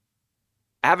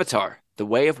 Avatar, The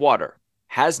Way of Water,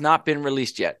 has not been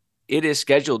released yet. It is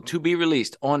scheduled to be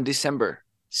released on December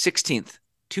 16th,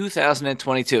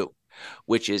 2022,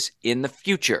 which is in the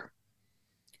future.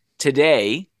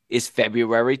 Today is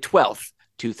February 12th,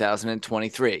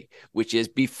 2023, which is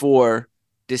before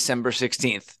December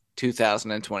 16th,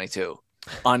 2022.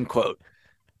 Unquote.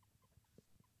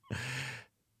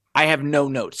 I have no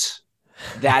notes.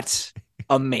 That's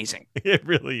amazing. It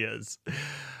really is.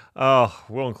 Oh,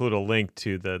 we'll include a link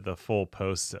to the full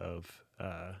post of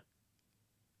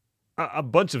a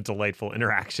bunch of delightful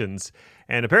interactions.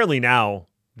 And apparently now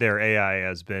their AI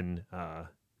has been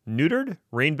neutered,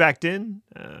 reined back in,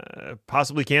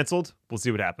 possibly canceled. We'll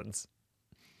see what happens.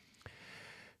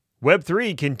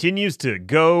 Web3 continues to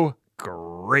go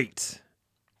great.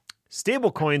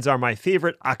 Stablecoins are my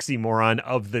favorite oxymoron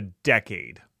of the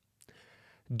decade.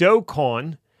 Do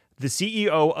Kwon, the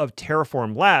CEO of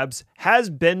Terraform Labs, has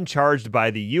been charged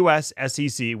by the US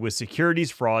SEC with securities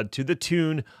fraud to the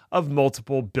tune of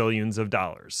multiple billions of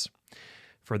dollars.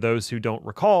 For those who don't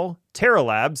recall, Terra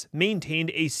Labs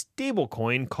maintained a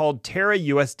stablecoin called Terra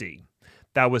USD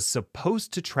that was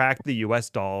supposed to track the US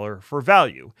dollar for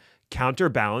value,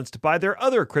 counterbalanced by their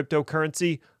other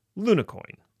cryptocurrency,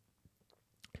 Lunacoin.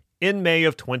 In May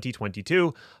of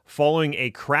 2022, following a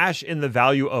crash in the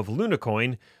value of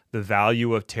Lunacoin, the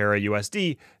value of Terra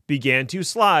USD began to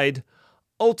slide,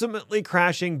 ultimately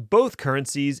crashing both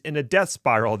currencies in a death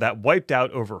spiral that wiped out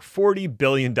over $40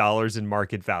 billion in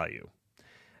market value.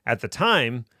 At the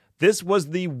time, this was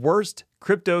the worst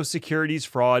crypto securities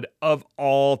fraud of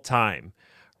all time,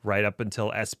 right up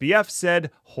until SBF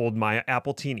said, "Hold my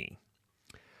Appletini."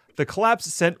 The collapse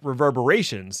sent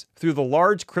reverberations through the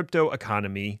large crypto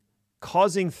economy,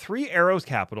 causing Three Arrows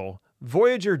Capital,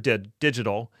 Voyager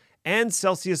Digital, and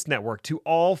Celsius Network to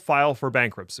all file for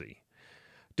bankruptcy.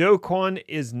 Do Kwon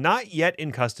is not yet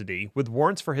in custody, with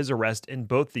warrants for his arrest in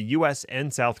both the US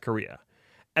and South Korea.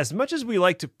 As much as we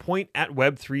like to point at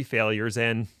Web3 failures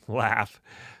and laugh,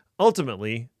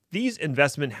 ultimately, these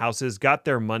investment houses got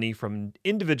their money from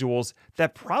individuals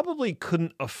that probably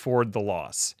couldn't afford the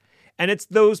loss. And it's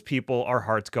those people our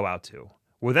hearts go out to.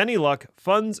 With any luck,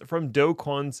 funds from Do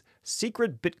Kwon's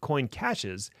secret Bitcoin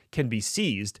caches can be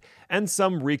seized, and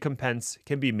some recompense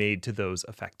can be made to those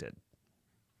affected.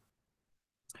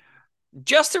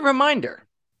 Just a reminder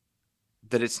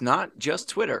that it's not just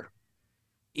Twitter.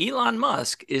 Elon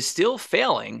Musk is still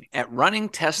failing at running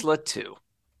Tesla too.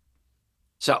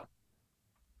 So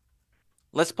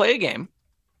let's play a game.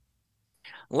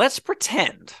 Let's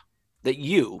pretend that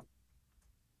you,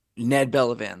 Ned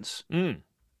Bellavans,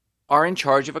 are in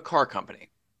charge of a car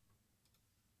company.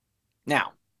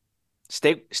 Now,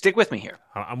 stick with me here.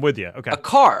 I'm with you. Okay. A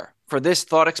car, for this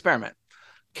thought experiment,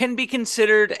 can be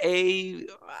considered a,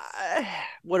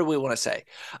 what do we want to say?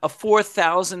 A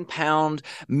 4,000-pound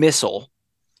missile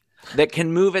that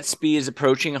can move at speeds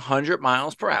approaching 100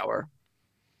 miles per hour,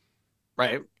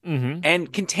 right? Mm-hmm.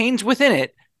 And contains within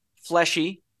it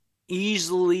fleshy,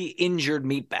 easily injured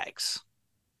meat bags.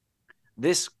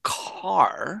 This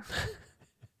car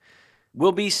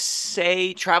will be,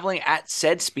 say, traveling at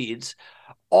said speeds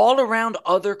all around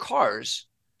other cars,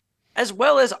 as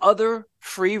well as other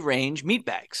free-range meat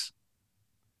bags.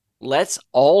 Let's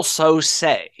also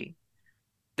say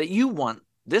that you want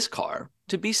this car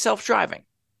to be self-driving.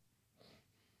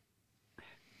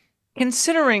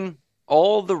 Considering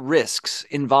all the risks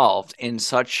involved in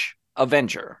such a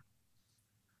venture,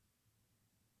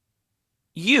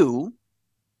 you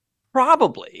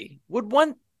probably would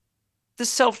want the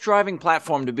self-driving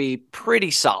platform to be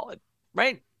pretty solid,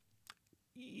 right?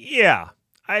 Yeah,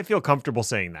 I feel comfortable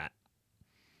saying that.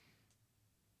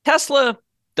 Tesla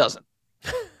doesn't.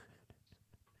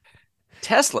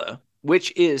 Tesla,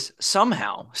 which is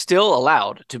somehow still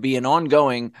allowed to be an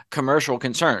ongoing commercial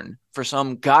concern for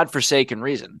some godforsaken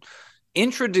reason,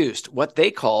 introduced what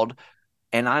they called,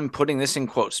 and I'm putting this in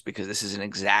quotes because this is an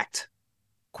exact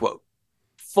quote,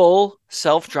 full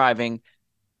self-driving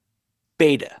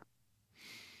beta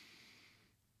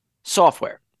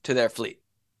software to their fleet.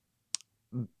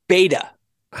 Beta.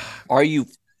 Are you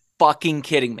fucking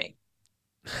kidding me?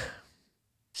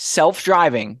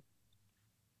 Self-driving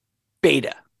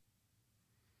beta.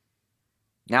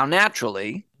 Now,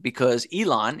 naturally, because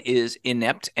Elon is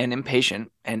inept and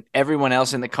impatient, and everyone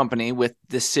else in the company with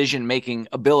decision-making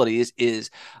abilities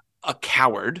is a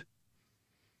coward,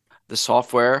 the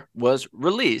software was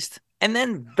released and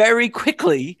then very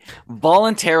quickly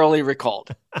voluntarily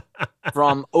recalled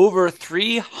from over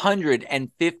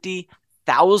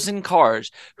 350,000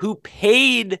 cars who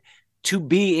paid to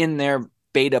be in their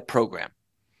beta program.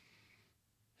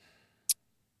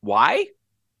 Why,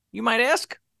 you might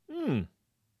ask?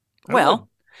 Well,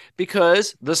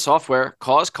 because the software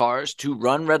caused cars to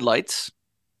run red lights,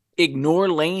 ignore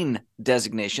lane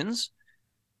designations,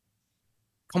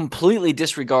 completely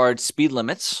disregard speed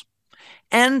limits,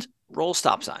 and roll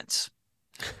stop signs.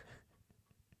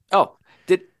 Oh,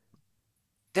 did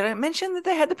I mention that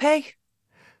they had to pay?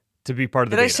 To be part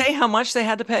of the beta? beta. Did I say how much they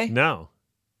had to pay? No.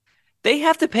 They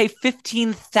have to pay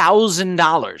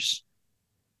 $15,000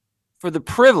 for the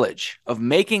privilege of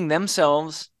making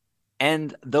themselves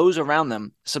and those around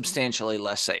them substantially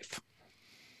less safe.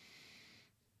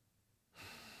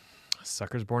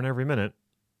 Suckers born every minute.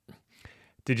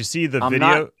 Did you see the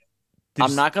video?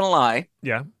 I'm not going to lie.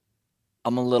 Yeah.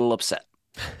 I'm a little upset.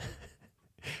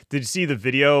 Did you see the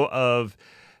video of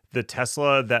the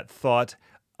Tesla that thought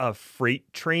a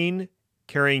freight train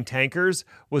carrying tankers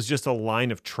was just a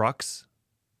line of trucks?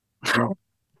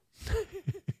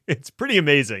 It's pretty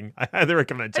amazing. I highly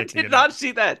recommend checking it out. I did not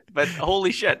see that, but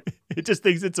holy shit. It just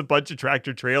thinks it's a bunch of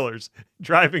tractor trailers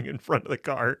driving in front of the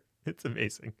car. It's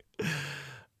amazing.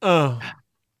 Oh,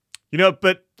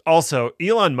 but also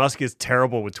Elon Musk is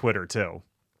terrible with Twitter too.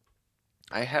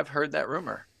 I have heard that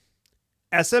rumor.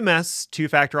 SMS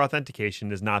two-factor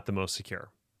authentication is not the most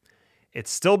secure.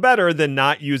 It's still better than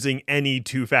not using any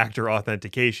two-factor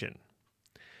authentication.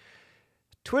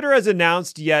 Twitter has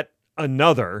announced yet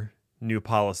another new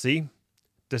policy,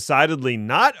 decidedly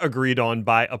not agreed on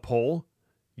by a poll.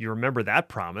 You remember that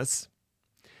promise.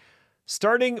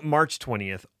 Starting March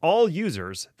 20th, all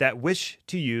users that wish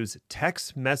to use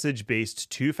text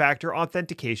message-based two-factor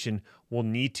authentication will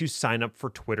need to sign up for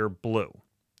Twitter Blue.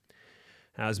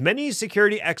 Now, as many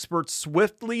security experts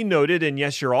swiftly noted, and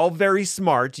yes, you're all very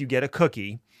smart, you get a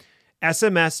cookie,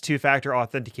 SMS two-factor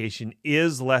authentication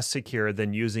is less secure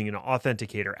than using an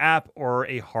authenticator app or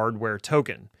a hardware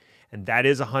token. And that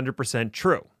is 100%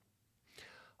 true.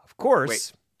 Of course.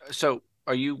 Wait, so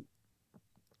are you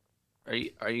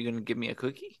going to give me a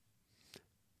cookie?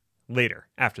 Later,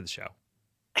 after the show.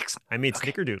 Excellent. I made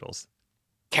snickerdoodles.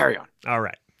 Carry on. All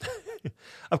right.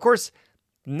 Of course,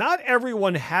 not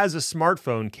everyone has a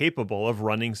smartphone capable of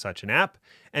running such an app,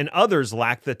 and others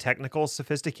lack the technical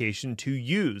sophistication to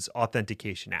use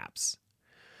authentication apps.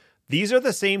 These are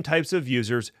the same types of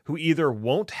users who either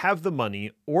won't have the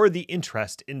money or the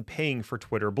interest in paying for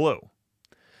Twitter Blue.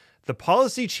 The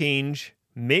policy change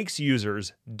makes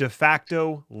users de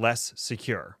facto less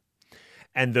secure,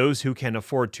 and those who can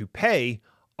afford to pay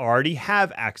already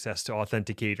have access to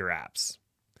authenticator apps.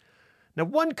 Now,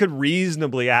 one could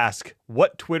reasonably ask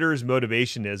what Twitter's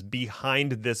motivation is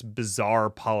behind this bizarre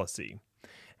policy.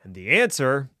 And the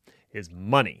answer is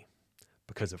money,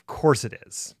 because of course it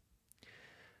is.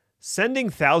 Sending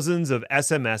thousands of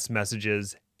SMS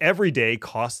messages every day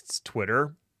costs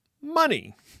Twitter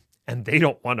money, and they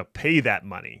don't want to pay that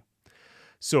money.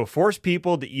 So force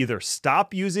people to either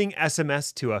stop using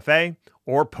SMS 2FA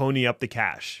or pony up the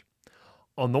cash.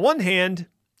 On the one hand,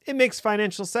 it makes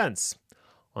financial sense.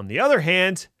 On the other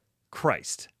hand,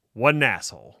 Christ, what an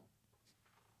asshole.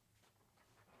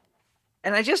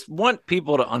 And I just want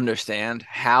people to understand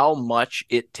how much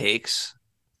it takes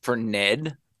for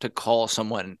Ned to call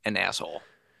someone an asshole.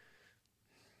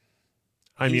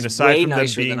 I mean, He's aside way from them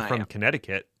nicer being than I from am.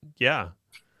 Connecticut, yeah.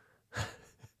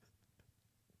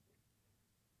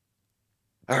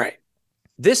 All right.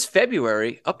 This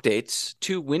February updates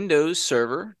to Windows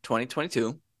Server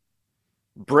 2022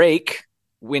 break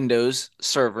Windows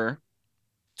Server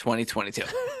 2022.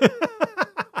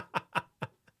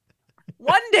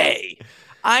 One day,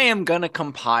 I am going to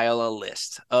compile a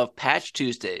list of Patch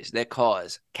Tuesdays that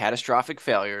cause catastrophic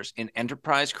failures in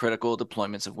enterprise critical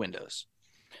deployments of Windows.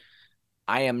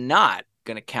 I am not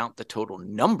going to count the total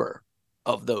number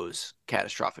of those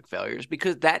catastrophic failures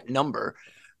because that number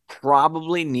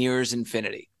probably nears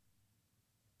infinity.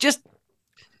 Just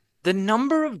the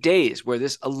number of days where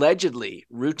this allegedly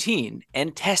routine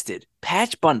and tested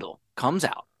patch bundle comes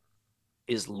out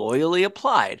is loyally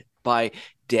applied by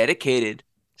dedicated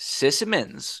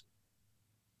sysadmins,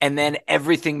 and then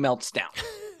everything melts down.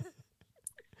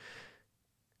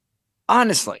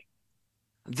 Honestly,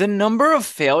 the number of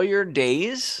failure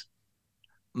days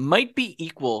might be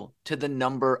equal to the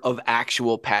number of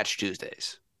actual Patch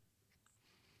Tuesdays.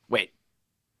 Wait,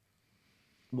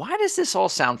 why does this all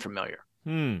sound familiar?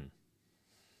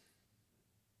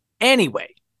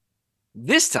 Anyway,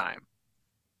 this time,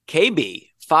 KB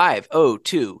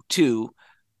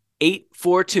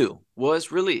 5022842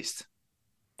 was released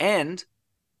and,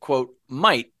 quote,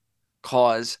 might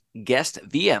cause guest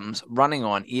VMs running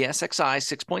on ESXi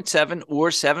 6.7 or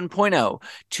 7.0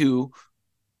 to,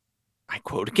 I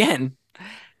quote again,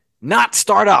 not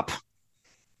start up.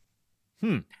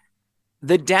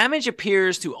 The damage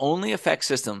appears to only affect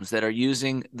systems that are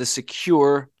using the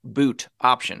secure boot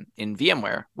option in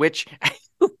VMware, which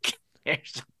who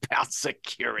cares about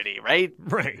security, right?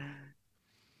 Right.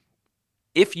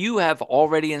 If you have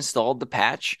already installed the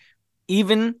patch,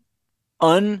 even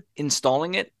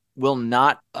uninstalling it will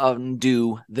not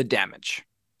undo the damage.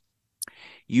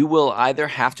 You will either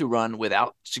have to run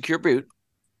without secure boot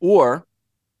or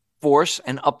force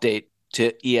an update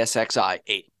to ESXi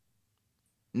 8.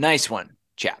 Nice one,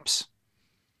 chaps.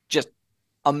 Just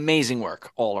amazing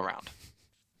work all around.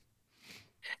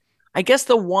 I guess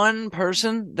the one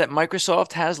person that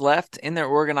Microsoft has left in their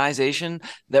organization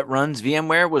that runs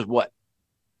VMware was what?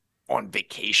 On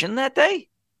vacation that day?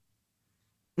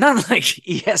 Not like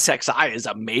ESXi is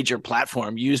a major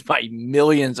platform used by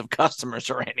millions of customers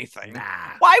or anything.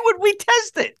 Why would we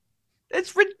test it?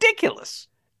 It's ridiculous.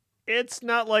 It's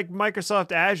not like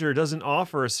Microsoft Azure doesn't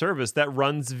offer a service that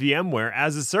runs VMware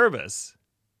as a service.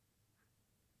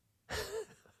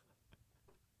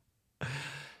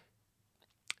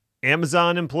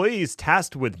 Amazon employees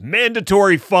tasked with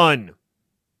mandatory fun.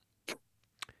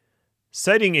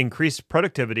 Citing increased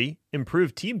productivity,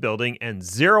 improved team building, and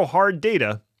zero hard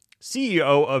data,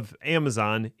 CEO of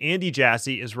Amazon, Andy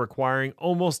Jassy, is requiring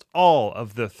almost all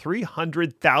of the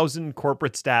 300,000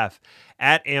 corporate staff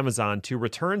at Amazon to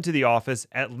return to the office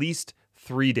at least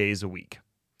 3 days a week.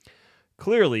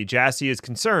 Clearly, Jassy is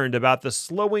concerned about the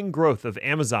slowing growth of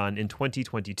Amazon in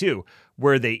 2022,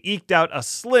 where they eked out a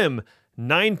slim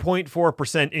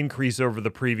 9.4% increase over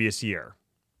the previous year.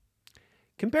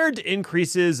 Compared to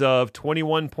increases of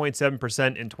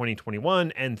 21.7% in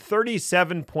 2021 and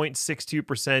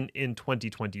 37.62% in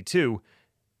 2022,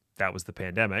 that was the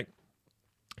pandemic,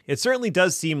 it certainly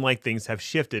does seem like things have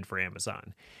shifted for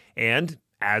Amazon. And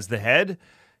as the head,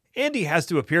 Andy has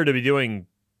to appear to be doing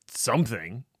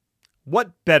something.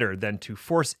 What better than to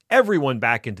force everyone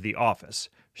back into the office?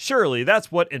 Surely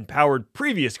that's what empowered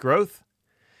previous growth.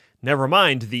 Never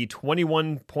mind the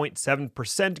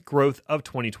 21.7% growth of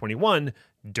 2021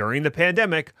 during the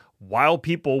pandemic while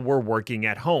people were working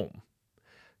at home.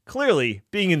 Clearly,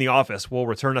 being in the office will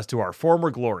return us to our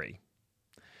former glory.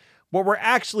 What we're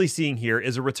actually seeing here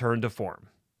is a return to form.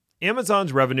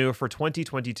 Amazon's revenue for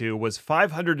 2022 was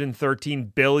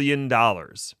 $513 billion.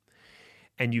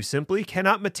 And you simply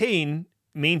cannot maintain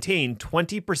maintain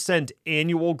 20%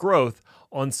 annual growth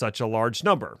on such a large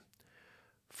number.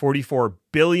 $44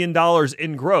 billion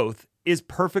in growth is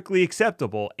perfectly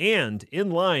acceptable and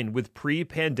in line with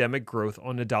pre-pandemic growth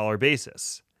on a dollar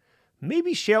basis.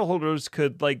 Maybe shareholders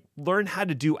could learn how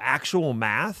to do actual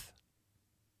math?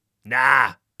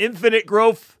 Nah, infinite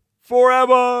growth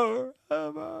forever,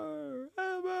 ever,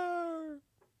 ever.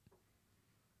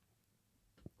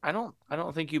 I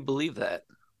don't think you believe that.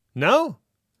 No?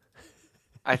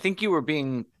 I think you were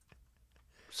being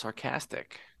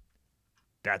sarcastic.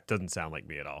 That doesn't sound like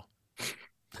me at all.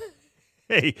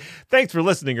 Hey, thanks for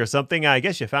listening or something. I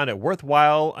guess you found it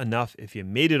worthwhile enough if you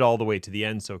made it all the way to the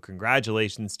end, so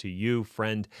congratulations to you,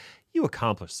 friend. You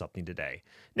accomplished something today.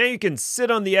 Now you can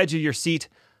sit on the edge of your seat,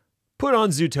 put on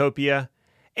Zootopia,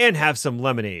 and have some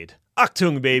lemonade.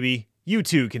 Achtung, baby. You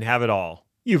too can have it all.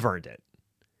 You've earned it.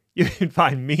 You can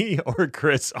find me or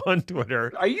Chris on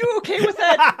Twitter. Are you okay with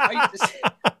that?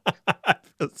 I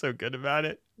feel so good about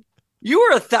it. You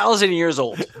are 1,000 years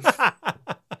old.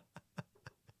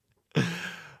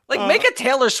 Make a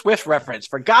Taylor Swift reference,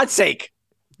 for God's sake.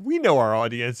 We know our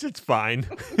audience. It's fine.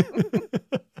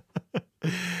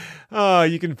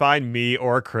 You can find me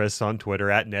or Chris on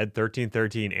Twitter at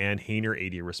Ned1313 and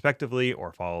Hainer80 respectively,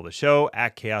 or follow the show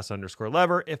at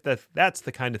chaos_lever if that's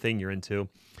the kind of thing you're into.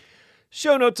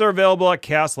 Show notes are available at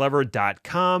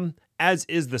chaoslever.com, as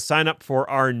is the sign up for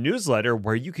our newsletter,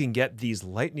 where you can get these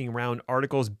lightning round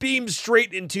articles beamed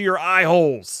straight into your eye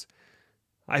holes.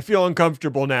 I feel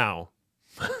uncomfortable now.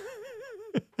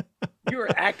 You are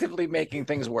actively making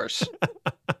things worse.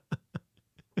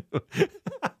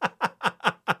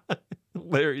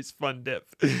 Larry's fun dip.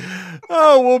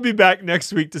 Oh, we'll be back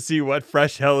next week to see what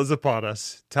fresh hell is upon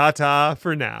us. Ta-ta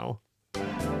for now. You're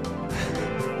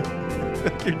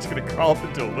just going to crawl up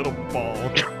into a little ball.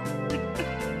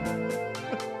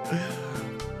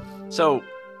 So,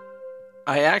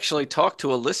 I actually talked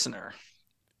to a listener.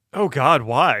 Oh, God,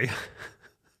 why?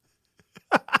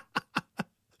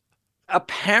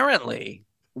 Apparently,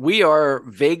 we are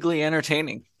vaguely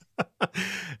entertaining.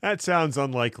 That sounds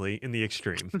unlikely in the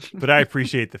extreme, but I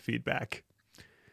appreciate the feedback.